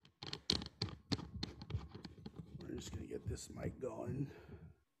just gonna get this mic going.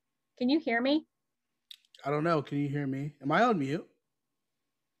 Can you hear me? I don't know. Can you hear me? Am I on mute?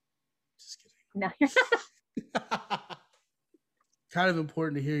 Just kidding. No, you're not. Kind of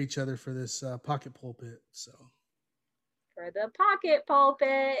important to hear each other for this pocket pulpit. So, For the pocket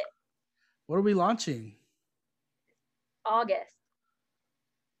pulpit. what are we launching? August.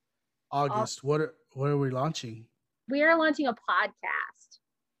 August. What are we launching? We are launching a podcast.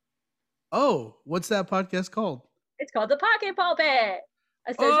 Oh, what's that podcast called? It's called the Pocket Pulpit.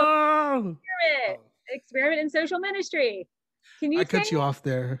 A social experiment in social ministry. Can you? I cut you off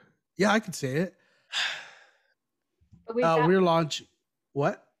there. Yeah, I could say it. We're launching.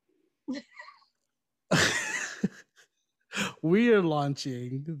 What? We are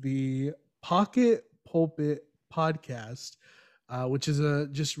launching the Pocket Pulpit podcast, which is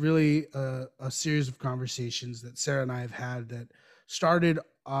just really a series of conversations that Sarah and I have had that started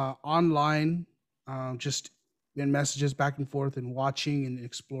online, just in messages back and forth and watching and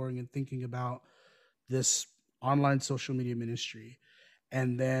exploring and thinking about this online social media ministry,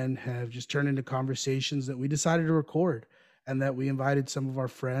 and then have just turned into conversations that we decided to record, and that we invited some of our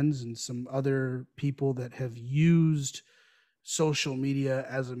friends and some other people that have used social media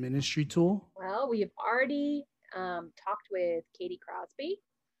as a ministry tool. Well, we have already talked with Katie Crosby,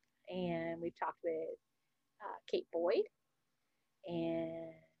 and we've talked with Kate Boyd,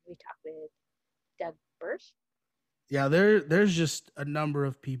 and we talked with Doug Bursch. Yeah, there's just a number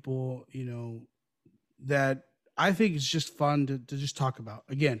of people, that I think it's just fun to just talk about,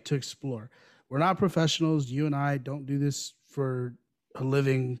 again, to explore. We're not professionals. You and I don't do this for a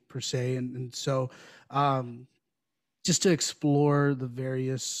living per se. And so just to explore the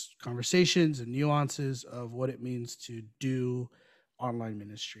various conversations and nuances of what it means to do online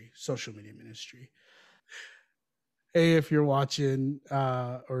ministry, social media ministry. Hey, if you're watching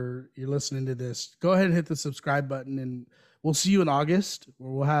or you're listening to this, go ahead and hit the subscribe button, and we'll see you in August,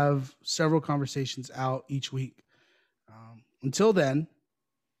 where we'll have several conversations out each week. Until then,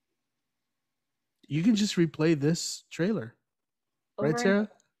 you can just replay this trailer. Right, Sarah?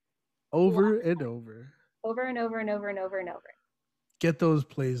 Over and over. Over and over and over and over and over. Get those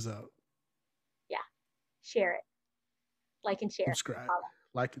plays up. Yeah. Share it. Like and share. Subscribe. Follow.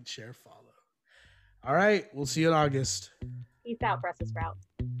 Like and share. Follow. All right. We'll see you in August. Peace out, Brussels sprouts.